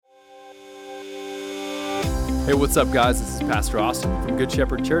Hey, what's up, guys? This is Pastor Austin from Good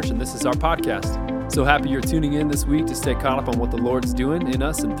Shepherd Church, and this is our podcast. So happy you're tuning in this week to stay caught up on what the Lord's doing in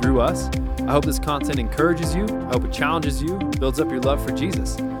us and through us. I hope this content encourages you. I hope it challenges you, builds up your love for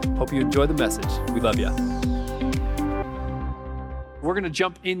Jesus. Hope you enjoy the message. We love you. We're going to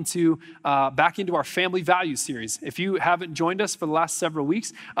jump back into our family values series. If you haven't joined us for the last several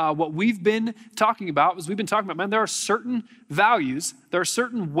weeks, what we've been talking about is there are certain values, there are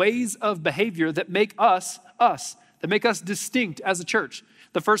certain ways of behavior that make us, that make us distinct as a church.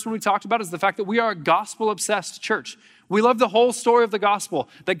 The first one we talked about is the fact that we are a gospel-obsessed church. We love the whole story of the gospel,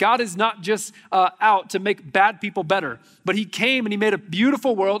 that God is not just out to make bad people better, but he came and he made a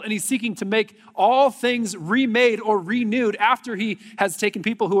beautiful world, and he's seeking to make all things remade or renewed after he has taken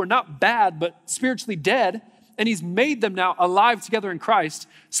people who are not bad, but spiritually dead, and he's made them now alive together in Christ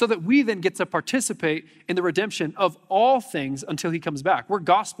so that we then get to participate in the redemption of all things until he comes back. We're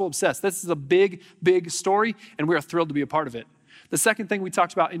gospel obsessed. This is a big, big story, and we are thrilled to be a part of it. The second thing we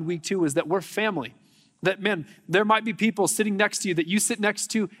talked about in week 2 is that we're family. That, man, there might be people sitting next to you that you sit next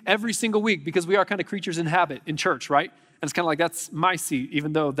to every single week, because we are kind of creatures in habit in church, right? And it's kind of like, that's my seat,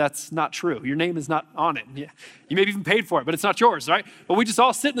 even though that's not true. Your name is not on it. You may have even paid for it, but it's not yours, right? But we just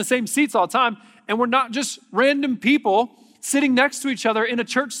all sit in the same seats all the time, and we're not just random people sitting next to each other in a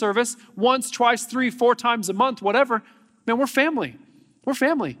church service once, twice, 3, 4 times a month, whatever. Man, we're family. We're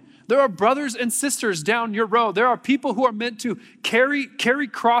family. There are brothers and sisters down your row. There are people who are meant to carry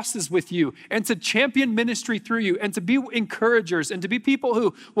crosses with you and to champion ministry through you and to be encouragers and to be people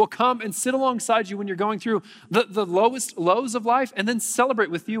who will come and sit alongside you when you're going through the lowest lows of life and then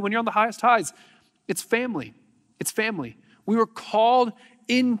celebrate with you when you're on the highest highs. It's family. It's family. We were called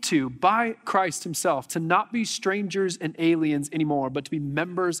into by Christ himself to not be strangers and aliens anymore, but to be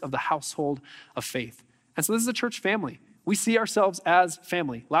members of the household of faith. And so this is a church family. We see ourselves as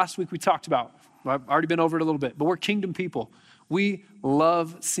family. Last week we talked about, I've already been over it a little bit, but we're kingdom people. We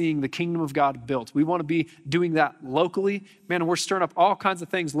love seeing the kingdom of God built. We want to be doing that locally. Man, we're stirring up all kinds of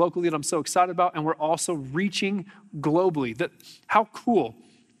things locally that I'm so excited about, and we're also reaching globally. How cool.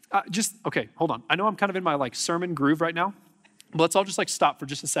 Okay, hold on. I know I'm kind of in my sermon groove right now, but let's all just stop for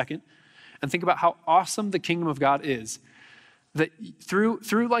just a second and think about how awesome the kingdom of God is. That through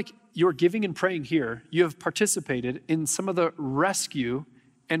your giving and praying here, you have participated in some of the rescue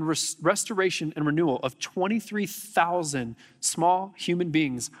and restoration and renewal of 23,000 small human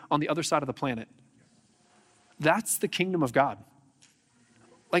beings on the other side of the planet. That's the kingdom of God.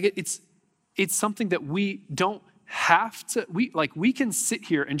 It's something that we don't have to, we can sit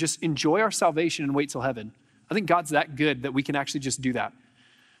here and just enjoy our salvation and wait till heaven. I think God's that good that we can actually just do that.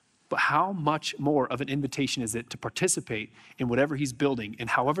 But how much more of an invitation is it to participate in whatever he's building and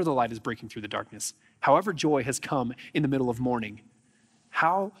however the light is breaking through the darkness, however joy has come in the middle of morning?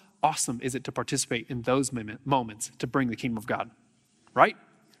 How awesome is it to participate in those moments to bring the kingdom of God, right?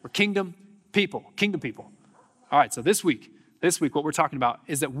 We're kingdom people. All right, so this week, what we're talking about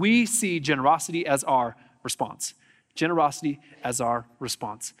is that we see generosity as our response. Generosity as our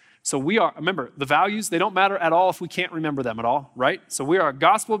response. So remember, the values, they don't matter at all if we can't remember them at all, right? So we are a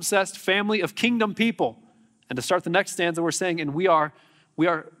gospel-obsessed family of kingdom people. And to start the next stanza, we're saying, and we are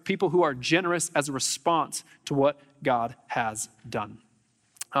people who are generous as a response to what God has done.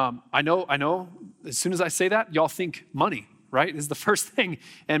 I know, as soon as I say that, y'all think money, right? Is the first thing.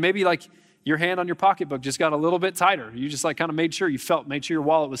 And maybe your hand on your pocketbook just got a little bit tighter. You just kind of made sure your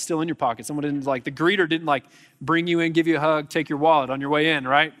wallet was still in your pocket. Someone didn't the greeter didn't bring you in, give you a hug, take your wallet on your way in,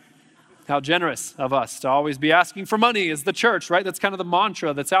 right? How generous of us to always be asking for money as the church, right? That's kind of the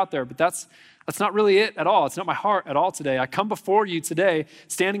mantra that's out there, but that's not really it at all. It's not my heart at all today. I come before you today,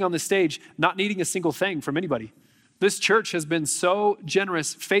 standing on this stage, not needing a single thing from anybody. This church has been so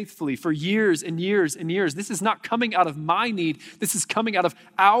generous faithfully for years and years and years. This is not coming out of my need. This is coming out of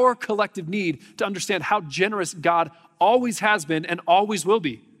our collective need to understand how generous God always has been and always will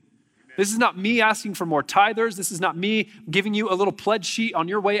be. This is not me asking for more tithers. This is not me giving you a little pledge sheet on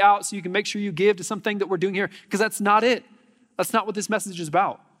your way out so you can make sure you give to something that we're doing here, because that's not it. That's not what this message is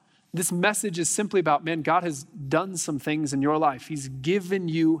about. This message is simply about, man, God has done some things in your life. He's given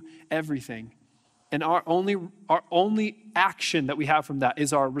you everything. And our only action that we have from that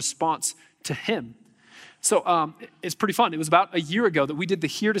is our response to him. So it's pretty fun. It was about a year ago that we did the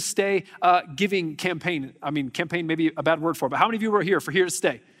Here to Stay giving campaign. Campaign may be a bad word for it, but how many of you were here for Here to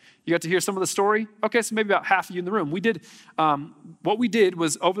Stay? You got to hear some of the story? Okay, so maybe about half of you in the room. What we did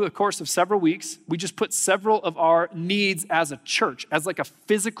was over the course of several weeks, we just put several of our needs as a church, as a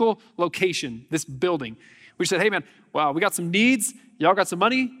physical location, this building. We said, hey man, wow, we got some needs. Y'all got some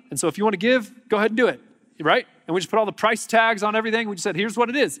money. And so if you want to give, go ahead and do it. right? And we just put all the price tags on everything. We just said, here's what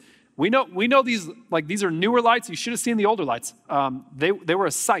it is. We know these, like these are newer lights. You should have seen the older lights. They were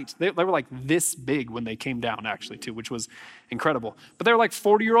a sight. They were like this big when they came down actually too, which was incredible. But they were like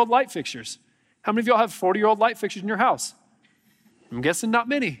 40-year-old light fixtures. How many of y'all have 40-year-old light fixtures in your house? I'm guessing not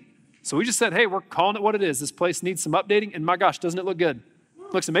many. So we just said, hey, we're calling it what it is. This place needs some updating. And my gosh, doesn't it look good?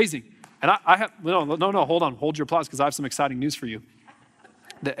 It looks amazing. And I have, no, hold on. Hold your applause because I have some exciting news for you.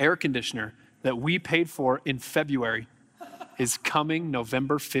 The air conditioner that we paid for in February is coming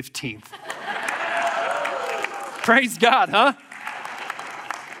November 15th. Praise God, huh?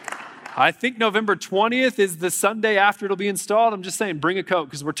 I think November 20th is the Sunday after it'll be installed. I'm just saying, bring a coat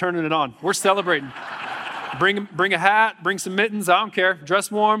because we're turning it on. We're celebrating. Bring a hat, bring some mittens, I don't care. Dress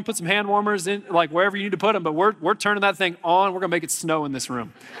warm, put some hand warmers in, like wherever you need to put them, but we're turning that thing on. We're gonna make it snow in this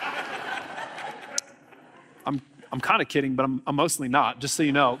room. I'm kind of kidding, but I'm mostly not, just so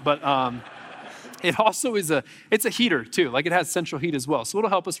you know. But it also is it's a heater too. Like it has central heat as well. So it'll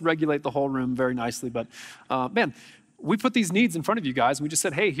help us regulate the whole room very nicely. But man, we put these needs in front of you guys. And we just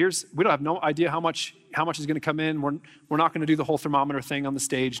said, hey, we don't have no idea how much is going to come in. We're not going to do the whole thermometer thing on the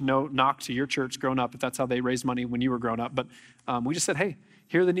stage. No knock to your church growing up if that's how they raised money when you were growing up. But we just said, hey,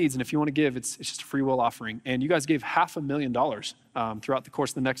 here are the needs. And if you want to give, it's just a free will offering. And you guys gave $500,000 throughout the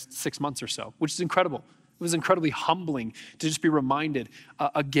course of the next 6 months or so, which is incredible. It was incredibly humbling to just be reminded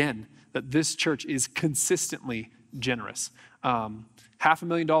again that this church is consistently generous.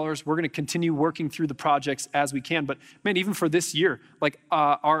 $500,000. We're going to continue working through the projects as we can. But man, even for this year, like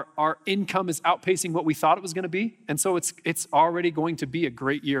our income is outpacing what we thought it was going to be. And so it's already going to be a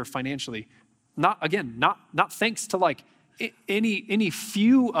great year financially. Not thanks to like any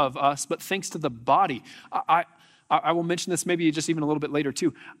few of us, but thanks to the body. I will mention this maybe just even a little bit later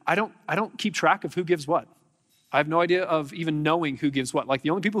too. I don't keep track of who gives what. I have no idea of even knowing who gives what. Like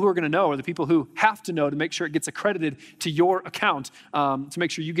the only people who are going to know are the people who have to know to make sure it gets accredited to your account, to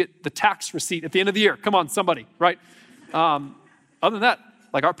make sure you get the tax receipt at the end of the year. Come on, somebody, right? Other than that,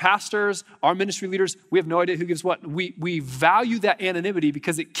 like our pastors, our ministry leaders, we have no idea who gives what. We value that anonymity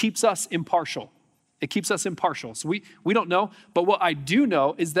because it keeps us impartial. It keeps us impartial. So we don't know, but what I do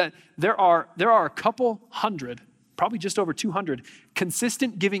know is that there are a couple hundred, probably just over 200,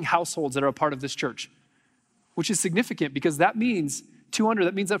 consistent giving households that are a part of this church, which is significant because that means 200,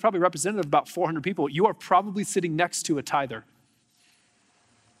 that means that's probably representative of about 400 people. You are probably sitting next to a tither.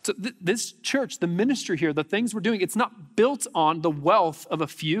 So this church, the ministry here, the things we're doing, it's not built on the wealth of a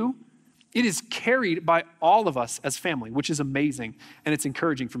few. It is carried by all of us as family, which is amazing, and it's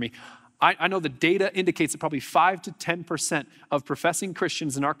encouraging for me. I know the data indicates that probably 5 to 10% of professing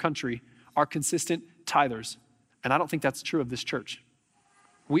Christians in our country are consistent tithers, and I don't think that's true of this church.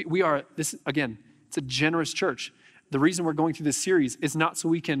 We are, this again, it's a generous church. The reason we're going through this series is not so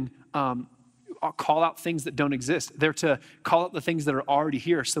we can call out things that don't exist. They're to call out the things that are already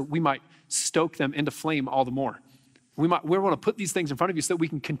here so we might stoke them into flame all the more. We want to put these things in front of you so that we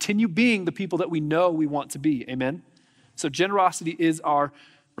can continue being the people that we know we want to be. Amen? So generosity is our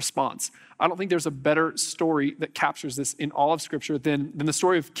response. I don't think there's a better story that captures this in all of Scripture than the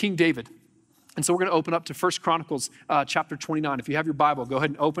story of King David. And so we're going to open up to 1 Chronicles chapter 29. If you have your Bible, go ahead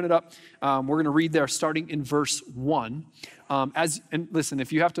and open it up. We're going to read there starting in verse 1. And listen,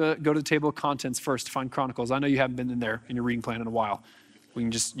 if you have to go to the table of contents first to find Chronicles, I know you haven't been in there in your reading plan in a while. You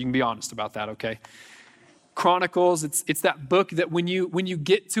can be honest about that, okay? Chronicles, it's that book that when you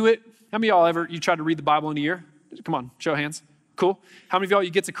get to it, how many of y'all you tried to read the Bible in a year? Come on, show of hands. Cool. How many of y'all you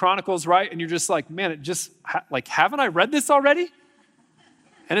get to Chronicles, right? And you're just like, man, it just, haven't I read this already?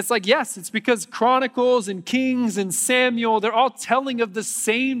 And it's like, yes, it's because Chronicles and Kings and Samuel, they're all telling of the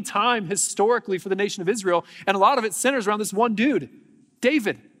same time historically for the nation of Israel. And a lot of it centers around this one dude,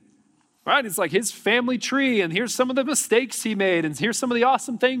 David, right? It's like his family tree, and here's some of the mistakes he made, and here's some of the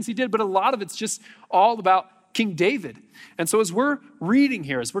awesome things he did. But a lot of it's just all about King David. And so as we're reading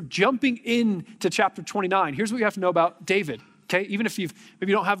here, as we're jumping into chapter 29, here's what you have to know about David, okay? Even if maybe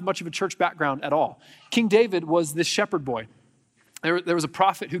you don't have much of a church background at all. King David was this shepherd boy. There was a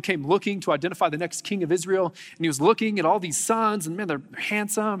prophet who came looking to identify the next king of Israel, and he was looking at all these sons, and man, they're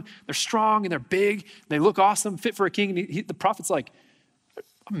handsome, they're strong, and they're big, and they look awesome, fit for a king. And the prophet's like,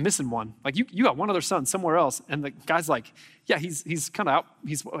 I'm missing one. Like you got one other son somewhere else. And the guy's like, yeah, he's kind of out.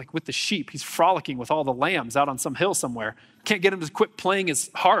 He's like with the sheep. He's frolicking with all the lambs out on some hill somewhere. Can't get him to quit playing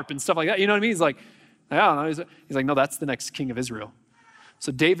his harp and stuff like that. You know what I mean? He's like, I don't know. He's like, no, that's the next king of Israel.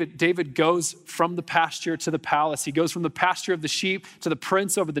 So David goes from the pasture to the palace. He goes from the pasture of the sheep to the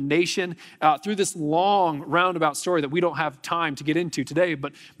prince over the nation through this long roundabout story that we don't have time to get into today.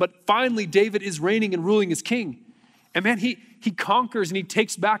 But finally, David is reigning and ruling as king. And man, he conquers and he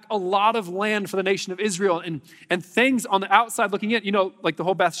takes back a lot of land for the nation of Israel, and things on the outside looking in, like the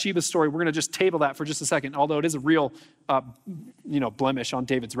whole Bathsheba story, we're going to just table that for just a second, although it is a real, blemish on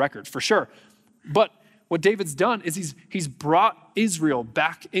David's record for sure. But what David's done is he's brought Israel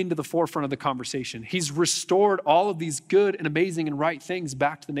back into the forefront of the conversation. He's restored all of these good and amazing and right things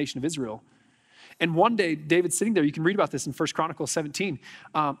back to the nation of Israel. And one day, David's sitting there. You can read about this in 1 Chronicles 17.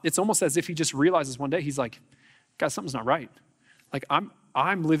 It's almost as if he just realizes one day, he's like, God, something's not right. Like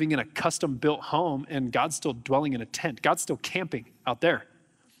I'm living in a custom-built home, and God's still dwelling in a tent. God's still camping out there,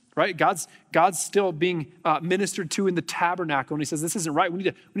 right? God's still being ministered to in the tabernacle. And he says, this isn't right. We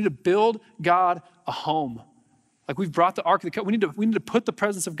need to build God a home. Like we've brought the Ark of the Covenant. We need to put the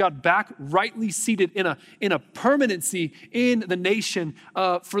presence of God back rightly seated in a permanency in the nation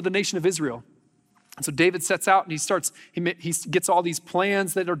for the nation of Israel. And so David sets out and he gets all these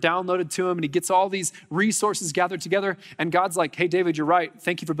plans that are downloaded to him, and he gets all these resources gathered together. And God's like, hey, David, you're right.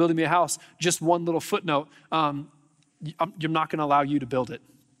 Thank you for building me a house. Just one little footnote. I'm not going to allow you to build it.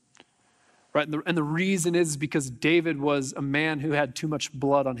 Right? And the reason is because David was a man who had too much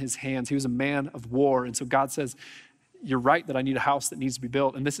blood on his hands. He was a man of war. And so God says, you're right that I need a house that needs to be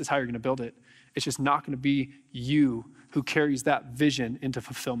built, and this is how you're going to build it. It's just not going to be you who carries that vision into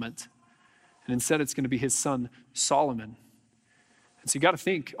fulfillment. And instead, it's going to be his son, Solomon. And so you got to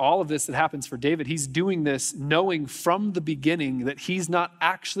think, all of this that happens for David, he's doing this knowing from the beginning that he's not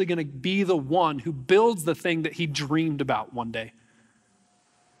actually going to be the one who builds the thing that he dreamed about one day.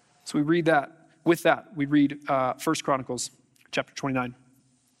 So we read that. With that, we read 1 Chronicles chapter 29.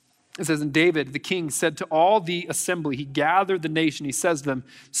 It says, and David, the king, said to all the assembly, he gathered the nation, he says to them,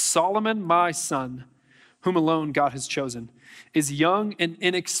 Solomon, my son, whom alone God has chosen, is young and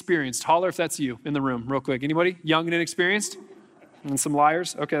inexperienced. Holler if that's you in the room real quick. Anybody? Young and inexperienced? And some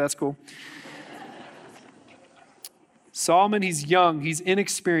liars? Okay, that's cool. Solomon, he's young, he's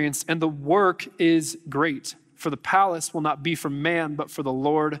inexperienced, and the work is great. For the palace will not be for man, but for the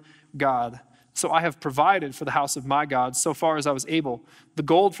Lord God. So I have provided for the house of my God so far as I was able, the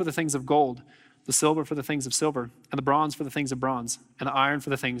gold for the things of gold, the silver for the things of silver, and the bronze for the things of bronze, and the iron for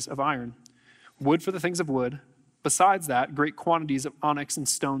the things of iron, wood for the things of wood. Besides that, great quantities of onyx and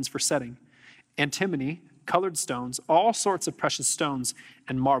stones for setting, antimony, colored stones, all sorts of precious stones,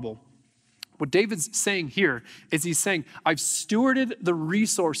 and marble. What David's saying here is he's saying, I've stewarded the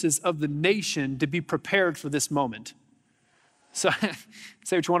resources of the nation to be prepared for this moment. So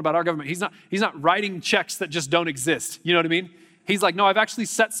say what you want about our government. He's not writing checks that just don't exist. You know what I mean? He's like, no, I've actually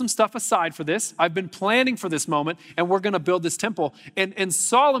set some stuff aside for this. I've been planning for this moment, and we're going to build this temple. And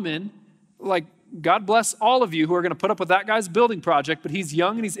Solomon, like, God bless all of you who are going to put up with that guy's building project, but he's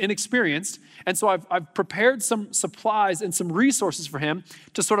young and he's inexperienced. And so I've prepared some supplies and some resources for him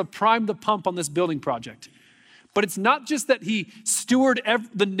to sort of prime the pump on this building project. But it's not just that he stewarded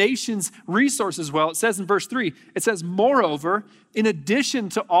the nation's resources well. It says in verse 3, it says, moreover, in addition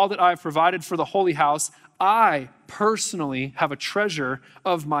to all that I have provided for the holy house, I personally have a treasure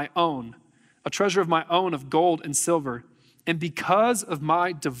of my own of gold and silver. And because of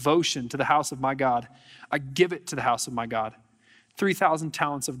my devotion to the house of my God, I give it to the house of my God. 3,000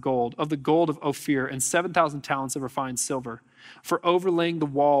 talents of the gold of Ophir, and 7,000 talents of refined silver, for overlaying the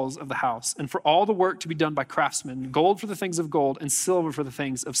walls of the house, and for all the work to be done by craftsmen, gold for the things of gold, and silver for the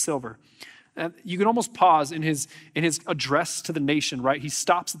things of silver. And you can almost pause in his address to the nation, right? He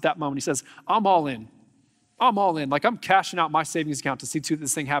stops at that moment. He says, I'm all in. I'm all in. Like, I'm cashing out my savings account to see to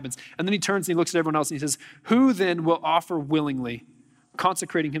this thing happens. And then he turns and he looks at everyone else and he says, who then will offer willingly,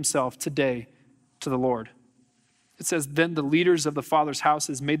 consecrating himself today to the Lord? It says, then the leaders of the fathers'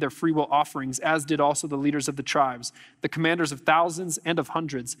 houses made their freewill offerings, as did also the leaders of the tribes, the commanders of thousands and of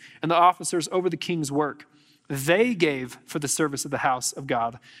hundreds, and the officers over the king's work. They gave for the service of the house of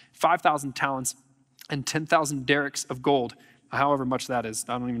God 5,000 talents and 10,000 derricks of gold, however much that is.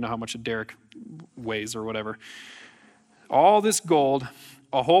 I don't even know how much a derrick weighs or whatever. All this gold,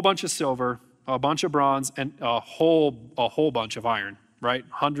 a whole bunch of silver, a bunch of bronze, and a whole bunch of iron, right?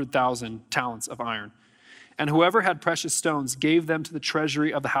 100,000 talents of iron. And whoever had precious stones gave them to the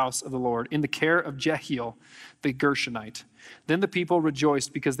treasury of the house of the Lord in the care of Jehiel the Gershonite. Then the people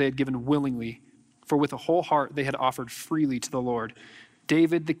rejoiced because they had given willingly, for with a whole heart they had offered freely to the Lord.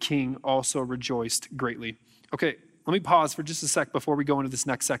 David the king also rejoiced greatly. Okay, let me pause for just a sec before we go into this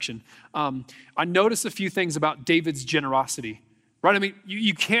next section. I noticed a few things about David's generosity, right? I mean,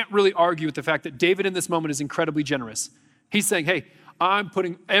 you can't really argue with the fact that David in this moment is incredibly generous. He's saying, hey, I'm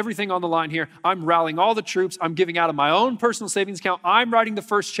putting everything on the line here. I'm rallying all the troops. I'm giving out of my own personal savings account. I'm writing the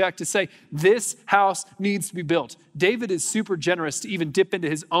first check to say this house needs to be built. David is super generous to even dip into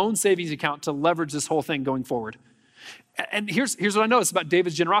his own savings account to leverage this whole thing going forward. And here's what I noticed about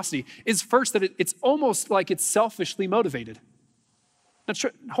David's generosity is first that it's almost like it's selfishly motivated. Now,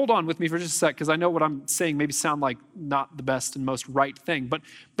 hold on with me for just a sec, because I know what I'm saying maybe sound like not the best and most right thing, but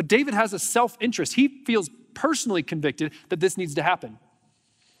David has a self-interest. He feels personally convicted that this needs to happen.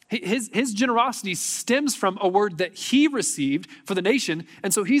 His generosity stems from a word that he received for the nation,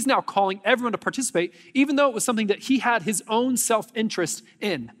 and so he's now calling everyone to participate, even though it was something that he had his own self-interest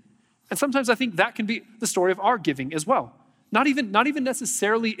in. And sometimes I think that can be the story of our giving as well. Not even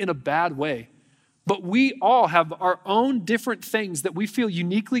necessarily in a bad way, but we all have our own different things that we feel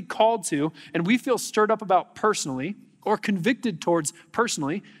uniquely called to and we feel stirred up about personally or convicted towards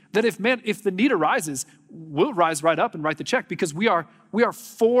personally, that if the need arises, we'll rise right up and write the check, because we are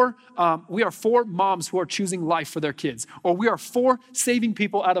for moms who are choosing life for their kids, or we are for saving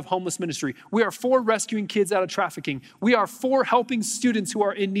people out of homeless ministry. We are for rescuing kids out of trafficking. We are for helping students who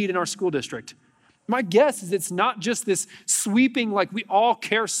are in need in our school district. My guess is it's not just this sweeping, like we all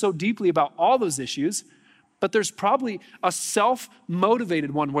care so deeply about all those issues, but there's probably a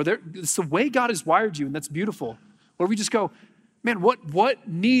self-motivated one where it's the way God has wired you, and that's beautiful, where we just go, man, what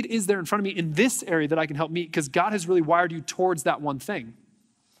need is there in front of me in this area that I can help meet? Because God has really wired you towards that one thing.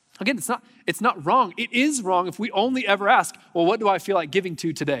 Again, it's not wrong. It is wrong if we only ever ask, well, what do I feel like giving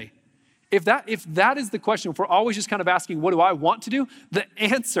to today? If that is the question, if we're always just kind of asking, what do I want to do? The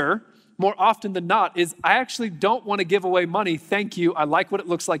answer, more often than not, is I actually don't want to give away money. Thank you. I like what it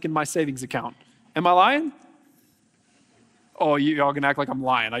looks like in my savings account. Am I lying? Oh, y'all can act like I'm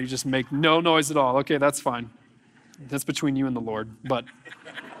lying. I just make no noise at all. Okay, that's fine. That's between you and the Lord. But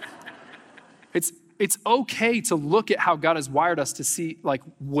it's okay to look at how God has wired us to see like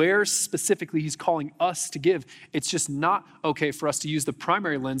where specifically he's calling us to give. It's just not okay for us to use the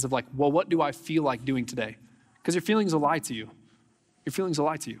primary lens of like, well, what do I feel like doing today? Because your feelings will lie to you. Your feelings will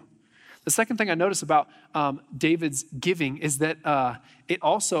lie to you. The second thing I notice about David's giving is that it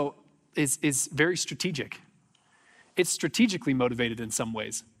also is very strategic. It's strategically motivated in some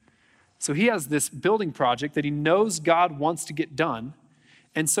ways. So he has this building project that he knows God wants to get done.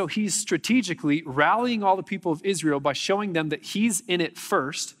 And so he's strategically rallying all the people of Israel by showing them that he's in it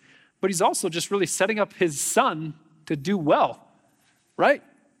first, but he's also just really setting up his son to do well, right?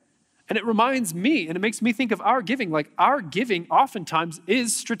 And it reminds me, and it makes me think of our giving. Like our giving oftentimes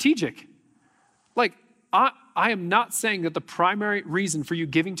is strategic. Like I am not saying that the primary reason for you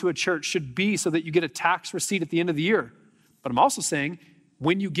giving to a church should be so that you get a tax receipt at the end of the year. But I'm also saying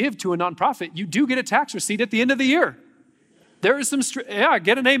when you give to a nonprofit, you do get a tax receipt at the end of the year. There is some,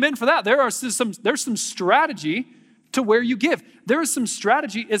 get an amen for that. There's some strategy to where you give. There is some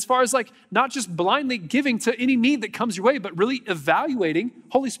strategy as far as like not just blindly giving to any need that comes your way, but really evaluating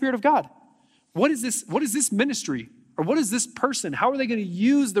Holy Spirit of God. What is this ministry? Or what is this person? How are they going to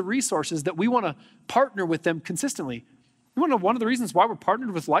use the resources that we want to partner with them consistently? You want to know one of the reasons why we're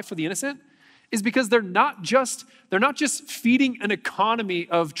partnered with Life for the Innocent? Is because they're not just feeding an economy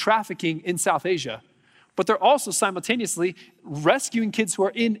of trafficking in South Asia, but they're also simultaneously rescuing kids who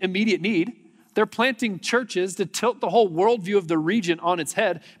are in immediate need. They're planting churches to tilt the whole worldview of the region on its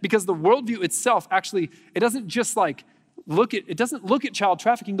head, because the worldview itself actually, it doesn't just like look at child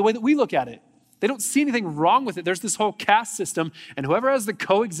trafficking the way that we look at it. They don't see anything wrong with it. There's this whole caste system, and whoever has the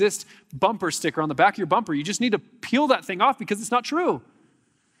coexist bumper sticker on the back of your bumper, you just need to peel that thing off because it's not true.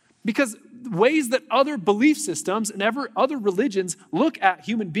 Because ways that other belief systems and other religions look at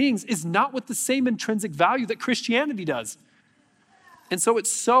human beings is not with the same intrinsic value that Christianity does. And so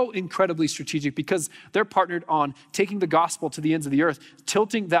it's so incredibly strategic because they're partnered on taking the gospel to the ends of the earth,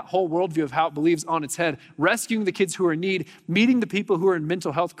 tilting that whole worldview of how it believes on its head, rescuing the kids who are in need, meeting the people who are in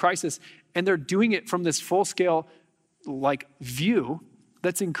mental health crisis, and they're doing it from this full-scale view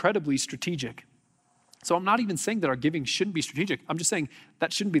that's incredibly strategic. So I'm not even saying that our giving shouldn't be strategic. I'm just saying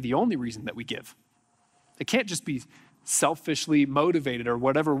that shouldn't be the only reason that we give. It can't just be selfishly motivated or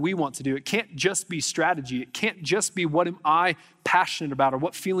whatever we want to do. It can't just be strategy. It can't just be what am I passionate about or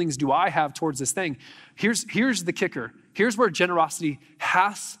what feelings do I have towards this thing. Here's the kicker. Here's where generosity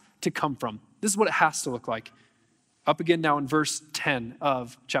has to come from. This is what it has to look like. Up again now in verse 10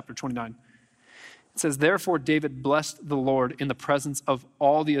 of chapter 29. It says, "Therefore David blessed the Lord in the presence of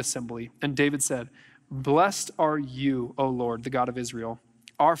all the assembly. And David said, 'Blessed are you, O Lord, the God of Israel,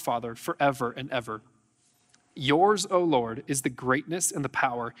 our Father, forever and ever. Yours, O Lord, is the greatness and the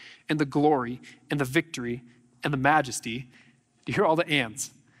power and the glory and the victory and the majesty.'" Do you hear all the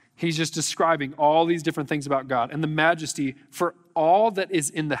ands? He's just describing all these different things about God. "And the majesty, for all that is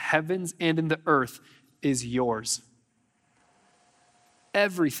in the heavens and in the earth is yours."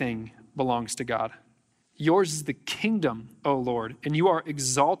 Everything belongs to God. "Yours is the kingdom, O Lord, and you are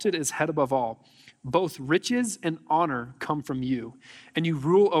exalted as head above all. Both riches and honor come from you, and you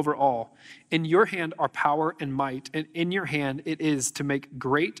rule over all. In your hand are power and might, and in your hand it is to make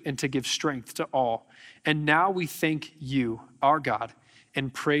great and to give strength to all. And now we thank you, our God,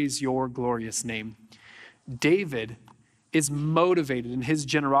 and praise your glorious name." David is motivated in his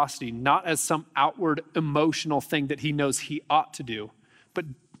generosity, not as some outward emotional thing that he knows he ought to do,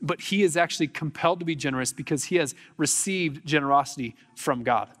 but he is actually compelled to be generous because he has received generosity from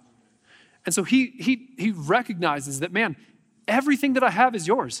God. And so he recognizes that, man, everything that I have is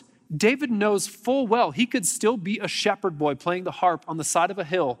yours. David knows full well he could still be a shepherd boy playing the harp on the side of a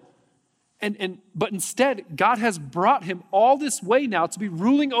hill. But instead, God has brought him all this way now to be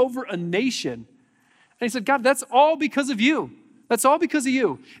ruling over a nation. And he said, "God, that's all because of you. That's all because of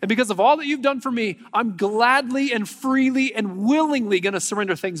you. And because of all that you've done for me, I'm gladly and freely and willingly going to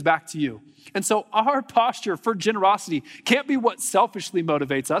surrender things back to you." And so our posture for generosity can't be what selfishly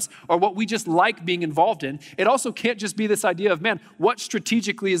motivates us or what we just like being involved in. It also can't just be this idea of, man, what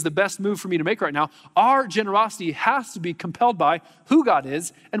strategically is the best move for me to make right now? Our generosity has to be compelled by who God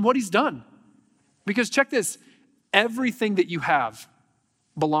is and what he's done. Because check this, everything that you have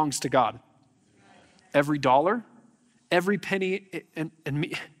belongs to God. Every dollar, every penny, and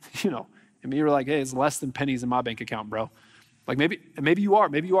me, and you're like, hey, it's less than pennies in my bank account, bro. Like maybe you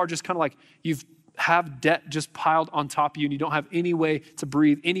are just kind of like you've have debt just piled on top of you and you don't have any way to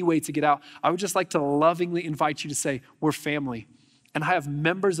breathe, any way to get out. I would just like to lovingly invite you to say, we're family. And I have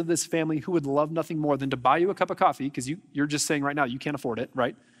members of this family who would love nothing more than to buy you a cup of coffee, because you're just saying right now you can't afford it,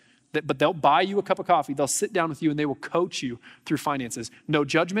 right? But they'll buy you a cup of coffee, they'll sit down with you, and they will coach you through finances. No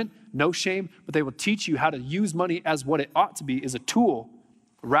judgment, no shame, but they will teach you how to use money as what it ought to be, as a tool,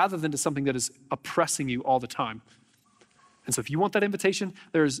 rather than to something that is oppressing you all the time. And so if you want that invitation,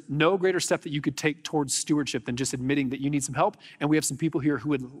 there's no greater step that you could take towards stewardship than just admitting that you need some help. And we have some people here who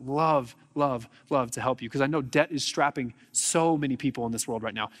would love to help you, because I know debt is strapping so many people in this world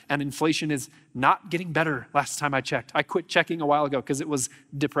right now. And inflation is not getting better last time I checked. I quit checking a while ago because it was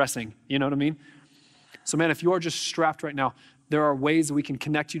depressing. You know what I mean? So man, if you are just strapped right now, there are ways that we can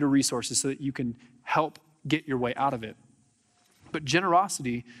connect you to resources so that you can help get your way out of it. But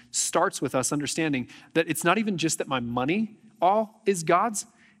generosity starts with us understanding that it's not even just that my money all is God's.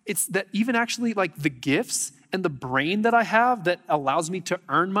 It's that even actually like the gifts and the brain that I have that allows me to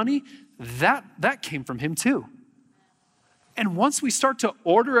earn money, that came from him too. And once we start to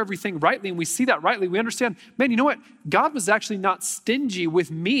order everything rightly and we see that rightly, we understand, man, you know what? God was actually not stingy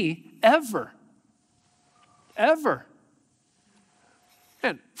with me ever. Ever.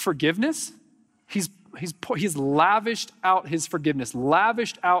 And forgiveness, He's lavished out his forgiveness,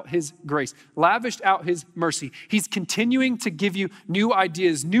 lavished out his grace, lavished out his mercy. He's continuing to give you new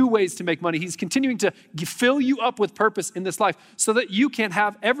ideas, new ways to make money. He's continuing to fill you up with purpose in this life so that you can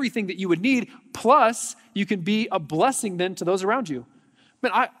have everything that you would need, plus you can be a blessing then to those around you.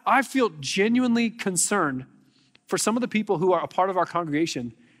 Man, I feel genuinely concerned for some of the people who are a part of our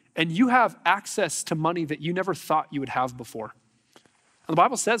congregation, and you have access to money that you never thought you would have before. The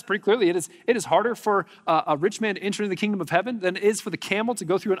Bible says pretty clearly it is harder for a rich man to enter into the kingdom of heaven than it is for the camel to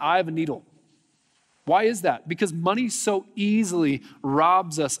go through an eye of a needle. Why is that? Because money so easily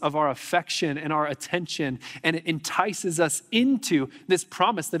robs us of our affection and our attention, and it entices us into this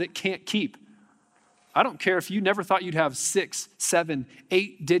promise that it can't keep. I don't care if you never thought you'd have 6, 7,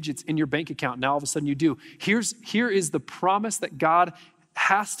 8 digits in your bank account. Now all of a sudden you do. Here is the promise that God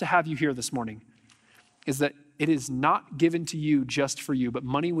has to have you hear this morning, is that it is not given to you just for you, but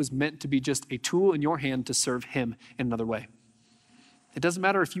money was meant to be just a tool in your hand to serve him in another way. It doesn't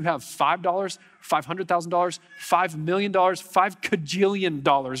matter if you have $5, $500,000, $5 million, $5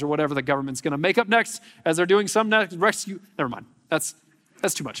 kajillion, or whatever the government's going to make up next as they're doing some next rescue. Never mind. That's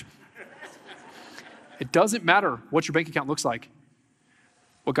too much. It doesn't matter what your bank account looks like.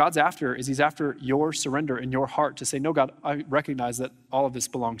 What God's after is he's after your surrender in your heart to say, no, God, I recognize that all of this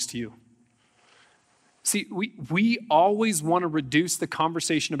belongs to you. See, we always want to reduce the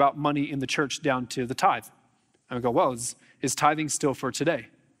conversation about money in the church down to the tithe. And we go, well, is tithing still for today?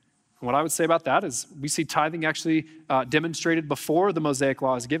 And what I would say about that is we see tithing actually demonstrated before the Mosaic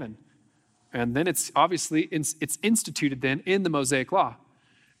Law is given. And then it's instituted then in the Mosaic Law.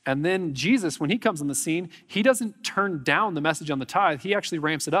 And then Jesus, when he comes on the scene, he doesn't turn down the message on the tithe. He actually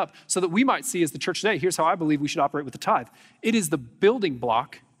ramps it up so that we might see as the church today, here's how I believe we should operate with the tithe. It is the building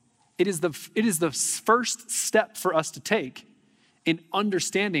block. It is the first step for us to take in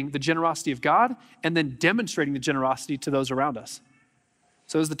understanding the generosity of God and then demonstrating the generosity to those around us.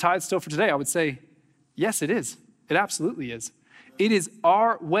 So is the tithe still for today? I would say, yes, it is. It absolutely is. It is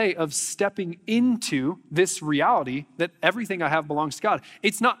our way of stepping into this reality that everything I have belongs to God.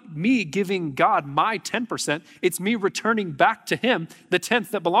 It's not me giving God my 10%. It's me returning back to him the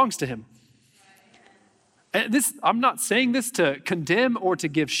 10th that belongs to him. And I'm not saying this to condemn or to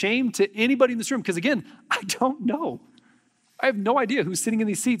give shame to anybody in this room, because again, I don't know. I have no idea who's sitting in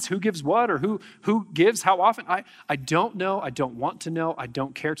these seats, who gives what, or who gives how often. I don't know. I don't want to know. I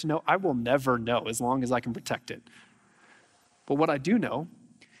don't care to know. I will never know as long as I can protect it. But what I do know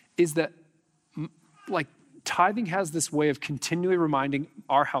is that tithing has this way of continually reminding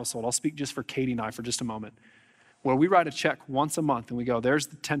our household. I'll speak just for Katie and I for just a moment, where we write a check once a month and we go, there's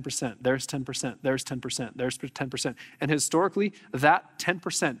the 10%, there's 10%, there's 10%, there's 10%. And historically, that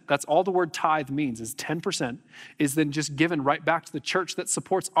 10%, that's all the word tithe means, is 10% is then just given right back to the church that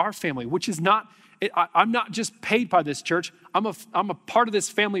supports our family, which is not, I'm not just paid by this church. I'm a part of this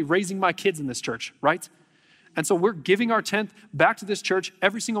family raising my kids in this church, right? And so we're giving our 10th back to this church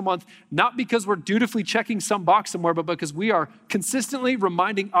every single month, not because we're dutifully checking some box somewhere, but because we are consistently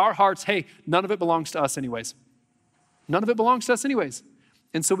reminding our hearts, hey, none of it belongs to us anyways. None of it belongs to us anyways.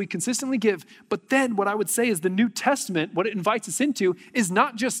 And so we consistently give. But then what I would say is the New Testament, what it invites us into is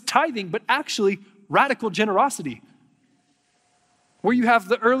not just tithing, but actually radical generosity. Where you have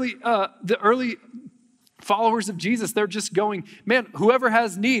the early followers of Jesus, they're just going, man, whoever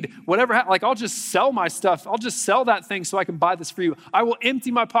has need, whatever, I'll just sell my stuff. I'll just sell that thing so I can buy this for you. I will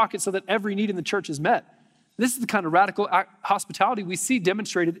empty my pocket so that every need in the church is met. This is the kind of radical hospitality we see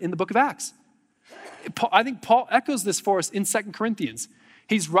demonstrated in the book of Acts. I think Paul echoes this for us in 2 Corinthians.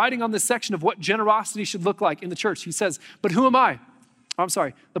 He's writing on this section of what generosity should look like in the church. He says, but who am I? He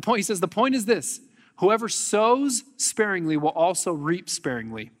says, the point is this: whoever sows sparingly will also reap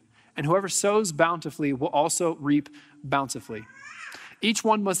sparingly, and whoever sows bountifully will also reap bountifully. Each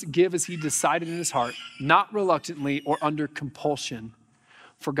one must give as he decided in his heart, not reluctantly or under compulsion,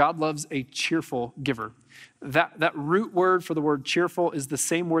 for God loves a cheerful giver. That root word for the word cheerful is the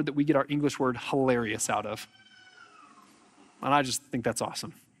same word that we get our English word hilarious out of. And I just think that's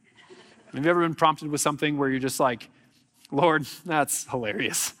awesome. Have you ever been prompted with something where you're just like, Lord, that's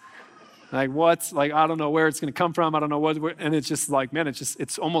hilarious. I don't know where it's going to come from. I don't know what, and it's just like, man,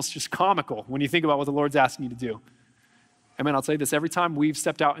 it's almost just comical when you think about what the Lord's asking you to do. And man, I'll tell you this, every time we've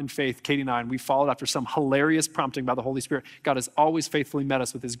stepped out in faith, Katie and I, and we followed after some hilarious prompting by the Holy Spirit, God has always faithfully met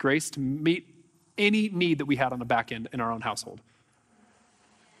us with his grace to meet any need that we had on the back end in our own household.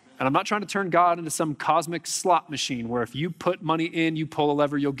 And I'm not trying to turn God into some cosmic slot machine where if you put money in, you pull a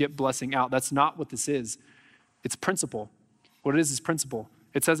lever, you'll get blessing out. That's not what this is. It's principle. What it is principle.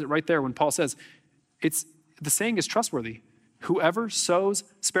 It says it right there when Paul says, the saying is trustworthy. Whoever sows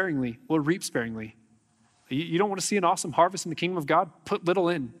sparingly will reap sparingly. You don't want to see an awesome harvest in the kingdom of God? Put little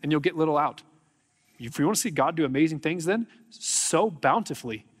in and you'll get little out. If you want to see God do amazing things, then sow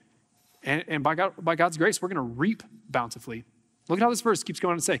bountifully. And by God's grace, we're going to reap bountifully. Look at how this verse keeps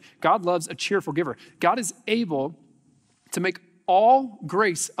going on to say, God loves a cheerful giver. God is able to make all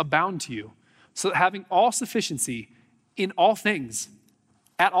grace abound to you, so that having all sufficiency in all things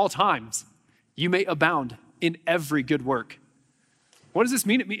at all times, you may abound in every good work. What does this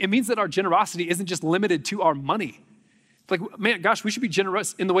mean? It means that our generosity isn't just limited to our money. Like, man, gosh, we should be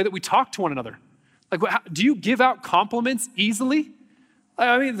generous in the way that we talk to one another. Like, do you give out compliments easily?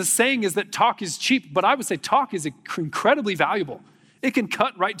 I mean, the saying is that talk is cheap, but I would say talk is incredibly valuable. It can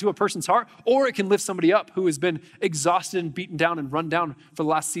cut right to a person's heart, or it can lift somebody up who has been exhausted and beaten down and run down for the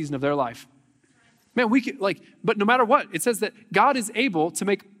last season of their life. Man, but no matter what, it says that God is able to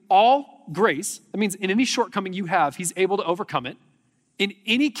make all grace. That means in any shortcoming you have, he's able to overcome it. In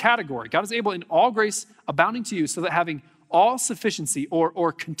any category, God is able in all grace abounding to you, so that having all sufficiency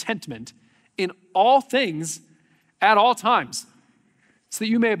or contentment in all things at all times, so that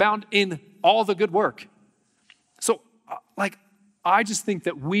you may abound in all the good work. So, I just think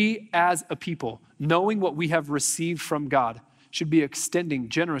that we as a people, knowing what we have received from God, should be extending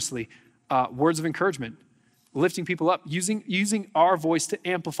generously words of encouragement, lifting people up, using our voice to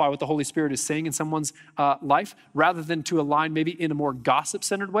amplify what the Holy Spirit is saying in someone's life, rather than to align maybe in a more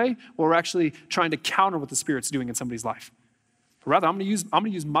gossip-centered way, where we're actually trying to counter what the Spirit's doing in somebody's life. Rather, I'm going to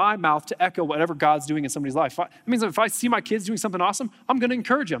use my mouth to echo whatever God's doing in somebody's life. It means if I see my kids doing something awesome, I'm going to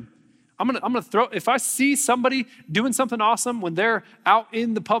encourage them. I'm going to throw. If I see somebody doing something awesome when they're out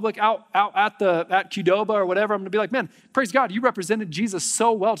in the public, out at Qdoba or whatever, I'm going to be like, man, praise God, you represented Jesus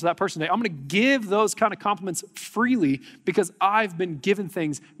so well to that person today. I'm going to give those kind of compliments freely because I've been given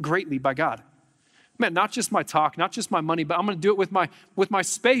things greatly by God. Man, not just my talk, not just my money, but I'm going to do it with my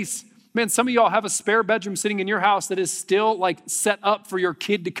space. Man, some of y'all have a spare bedroom sitting in your house that is still set up for your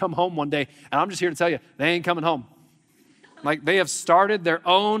kid to come home one day. And I'm just here to tell you, they ain't coming home. Like they have started their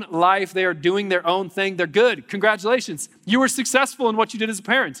own life. They are doing their own thing. They're good. Congratulations. You were successful in what you did as a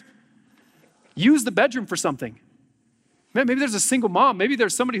parent. Use the bedroom for something. Man, maybe there's a single mom. Maybe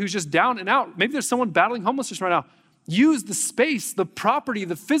there's somebody who's just down and out. Maybe there's someone battling homelessness right now. Use the space, the property,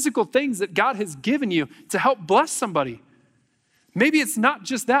 the physical things that God has given you to help bless somebody. Maybe it's not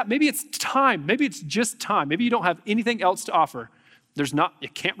just that. Maybe it's time. Maybe it's just time. Maybe you don't have anything else to offer. You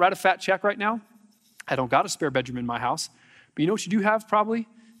can't write a fat check right now. I don't got a spare bedroom in my house. But you know what you do have probably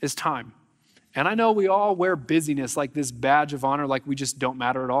is time. And I know we all wear busyness like this badge of honor, like we just don't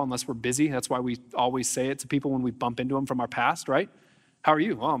matter at all unless we're busy. That's why we always say it to people when we bump into them from our past, right? How are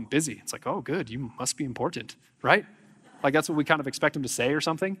you? Oh, I'm busy. It's like, oh, good. You must be important, right? Like that's what we kind of expect them to say or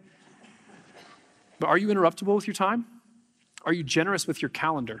something. But are you interruptible with your time? Are you generous with your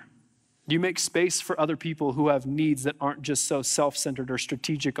calendar? Do you make space for other people who have needs that aren't just so self-centered or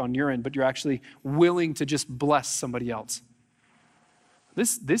strategic on your end, but you're actually willing to just bless somebody else?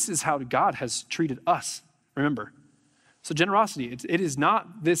 This is how God has treated us, remember. So generosity, it is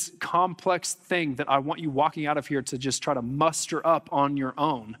not this complex thing that I want you walking out of here to just try to muster up on your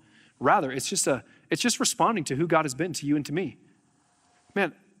own. Rather, it's just responding to who God has been to you and to me.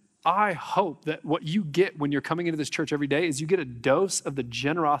 Man, I hope that what you get when you're coming into this church every day is you get a dose of the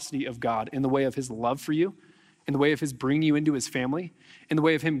generosity of God in the way of his love for you, in the way of his bringing you into his family, in the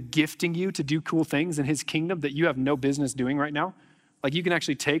way of him gifting you to do cool things in his kingdom that you have no business doing right now. Like you can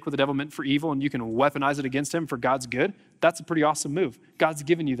actually take what the devil meant for evil and you can weaponize it against him for God's good. That's a pretty awesome move. God's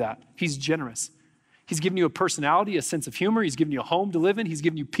given you that. He's generous. He's given you a personality, a sense of humor. He's given you a home to live in. He's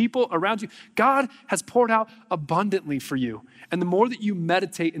given you people around you. God has poured out abundantly for you. And the more that you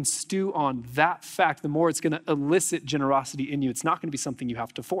meditate and stew on that fact, the more it's going to elicit generosity in you. It's not going to be something you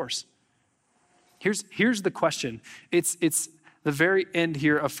have to force. Here's the question. It's the very end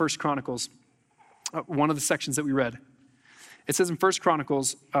here of 1 Chronicles, one of the sections that we read. It says in 1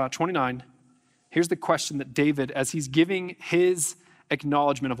 Chronicles 29, here's the question that David, as he's giving his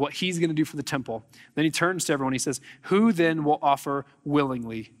acknowledgement of what he's going to do for the temple, then he turns to everyone. He says, who then will offer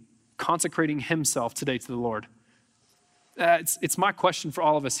willingly, consecrating himself today to the Lord? It's my question for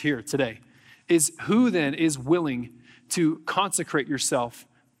all of us here today, is who then is willing to consecrate yourself,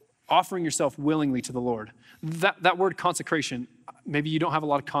 offering yourself willingly to the Lord? That word consecration, maybe you don't have a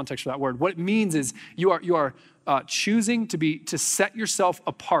lot of context for that word. What it means is you are choosing to set yourself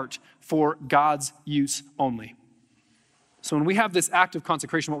apart for God's use only. So when we have this act of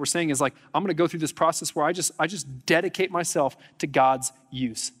consecration, what we're saying is like, I'm going to go through this process where I just dedicate myself to God's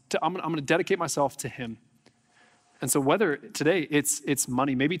use. I'm going to dedicate myself to him. And so whether today it's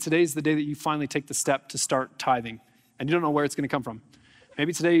money, maybe today's the day that you finally take the step to start tithing and you don't know where it's going to come from.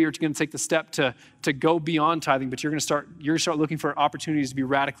 Maybe today you're going to take the step to go beyond tithing, but you're going to start looking for opportunities to be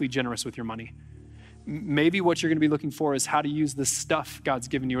radically generous with your money. Maybe what you're going to be looking for is how to use the stuff God's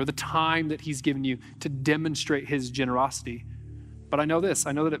given you or the time that he's given you to demonstrate his generosity. But I know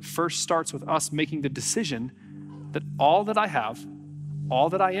that it first starts with us making the decision that all that I have, all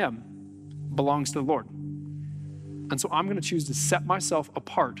that I am, belongs to the Lord. And so I'm going to choose to set myself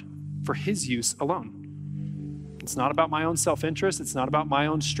apart for his use alone. It's not about my own self-interest. It's not about my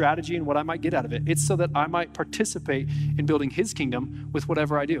own strategy and what I might get out of it. It's so that I might participate in building his kingdom with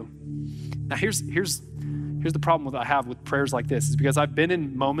whatever I do. Now, here's the problem that I have with prayers like this is because I've been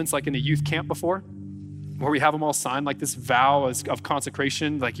in moments like in a youth camp before where we have them all sign like this vow of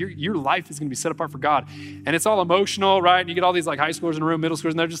consecration, like your life is going to be set apart for God. And it's all emotional, right? And you get all these like high schoolers in the room, middle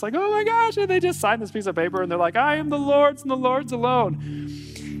schoolers, and they're just like, oh my gosh, and they just sign this piece of paper and they're like, I am the Lord's and the Lord's alone.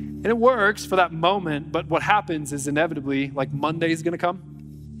 And it works for that moment, but what happens is inevitably like Monday is going to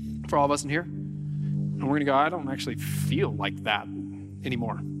come for all of us in here. And we're going to go, I don't actually feel like that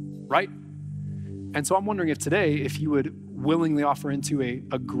anymore, right? And so I'm wondering if today, if you would willingly offer into a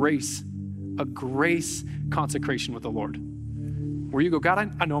grace consecration with the Lord, where you go, God,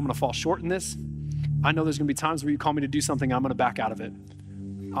 I know I'm going to fall short in this. I know there's going to be times where you call me to do something, I'm going to back out of it.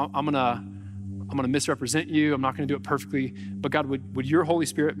 I'm going to misrepresent you. I'm not going to do it perfectly. But God, would your Holy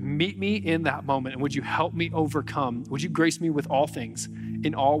Spirit meet me in that moment? And would you help me overcome? Would you grace me with all things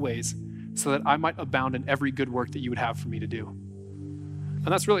in all ways so that I might abound in every good work that you would have for me to do?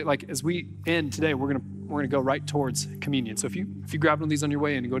 And that's really like, as we end today, we're gonna go right towards communion. So if you grab one of these on your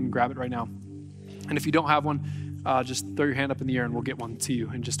way in, go ahead and grab it right now. And if you don't have one, just throw your hand up in the air and we'll get one to you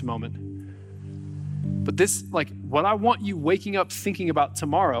in just a moment. But this, like, what I want you waking up thinking about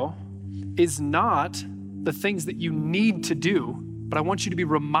tomorrow is not the things that you need to do, but I want you to be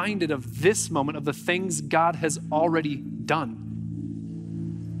reminded of this moment, of the things God has already done.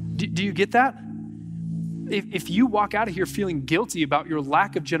 Do you get that? If you walk out of here feeling guilty about your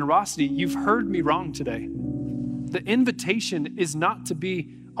lack of generosity, you've heard me wrong today. The invitation is not to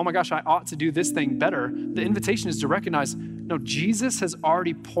be, oh my gosh, I ought to do this thing better. The invitation is to recognize, no, Jesus has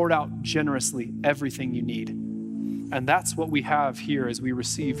already poured out generously everything you need. And that's what we have here as we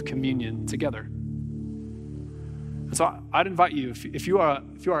receive communion together. And so I'd invite you, if you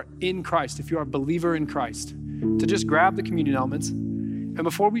are in Christ, if you are a believer in Christ, to just grab the communion elements. And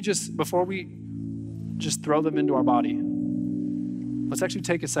before we just throw them into our body, let's actually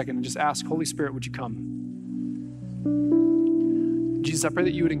take a second and just ask, Holy Spirit, would you come? Jesus, I pray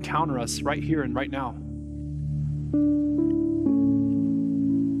that you would encounter us right here and right now.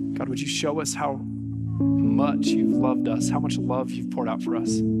 God, would you show us how much you've loved us, how much love you've poured out for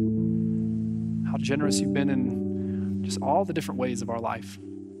us, how generous you've been in just all the different ways of our life.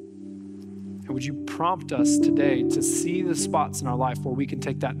 And would you prompt us today to see the spots in our life where we can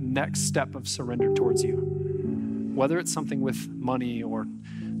take that next step of surrender towards you, whether it's something with money or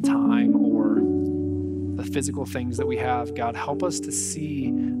time or the physical things that we have. God, help us to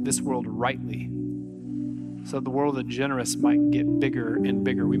see this world rightly so that the world of the generous might get bigger and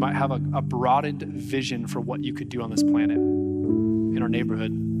bigger. We might have a broadened vision for what you could do on this planet, in our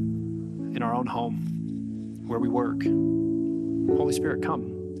neighborhood, in our own home, where we work. Holy Spirit,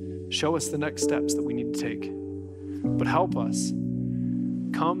 come. Show us the next steps that we need to take. But help us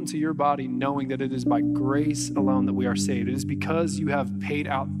come to your body knowing that it is by grace alone that we are saved. It is because you have paid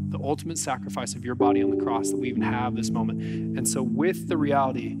out the ultimate sacrifice of your body on the cross that we even have this moment. And so with the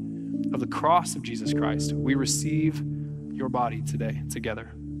reality of the cross of Jesus Christ, we receive your body today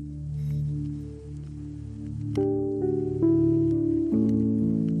together.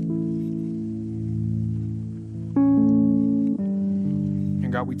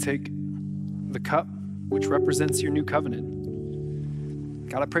 And God, we take the cup, which represents your new covenant.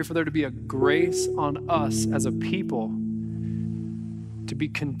 God, I pray for there to be a grace on us as a people to be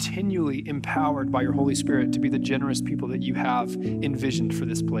continually empowered by your Holy Spirit to be the generous people that you have envisioned for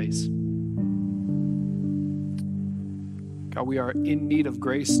this place. God, we are in need of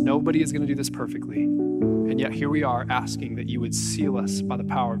grace. Nobody is going to do this perfectly. And yet here we are asking that you would seal us by the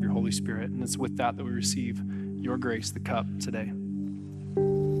power of your Holy Spirit. And it's with that we receive your grace, the cup, today.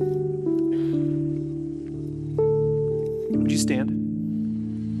 Would you stand?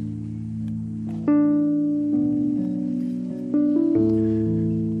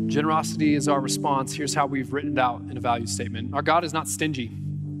 Generosity is our response. Here's how we've written it out in a value statement. Our God is not stingy.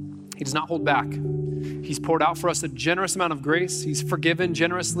 He does not hold back. He's poured out for us a generous amount of grace. He's forgiven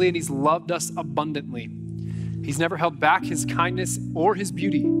generously, and he's loved us abundantly. He's never held back his kindness or his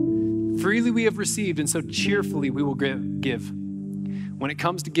beauty. Freely we have received, and so cheerfully we will give. When it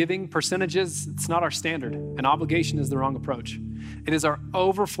comes to giving, percentages, it's not our standard. An obligation is the wrong approach. It is our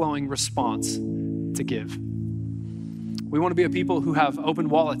overflowing response to give. We want to be a people who have open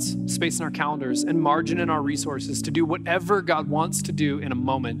wallets, space in our calendars, and margin in our resources to do whatever God wants to do in a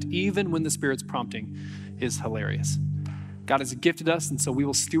moment, even when the Spirit's prompting is hilarious. God has gifted us, and so we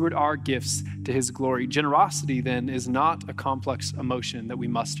will steward our gifts to his glory. Generosity, then, is not a complex emotion that we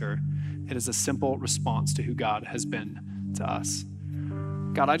muster. It is a simple response to who God has been to us.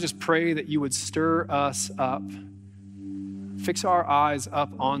 God, I just pray that you would stir us up. Fix our eyes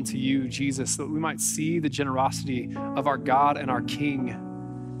up onto you, Jesus, so that we might see the generosity of our God and our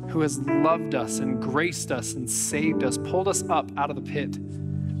King, who has loved us and graced us and saved us, pulled us up out of the pit.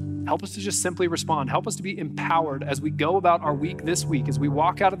 Help us to just simply respond. Help us to be empowered as we go about our week this week, as we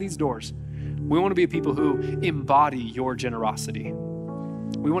walk out of these doors. We want to be a people who embody your generosity.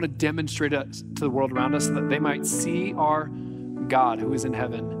 We want to demonstrate it to the world around us so that they might see our God who is in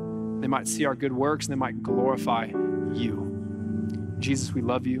heaven. They might see our good works and they might glorify you. Jesus, we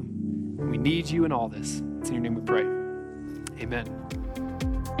love you, and we need you in all this. It's in your name we pray. Amen.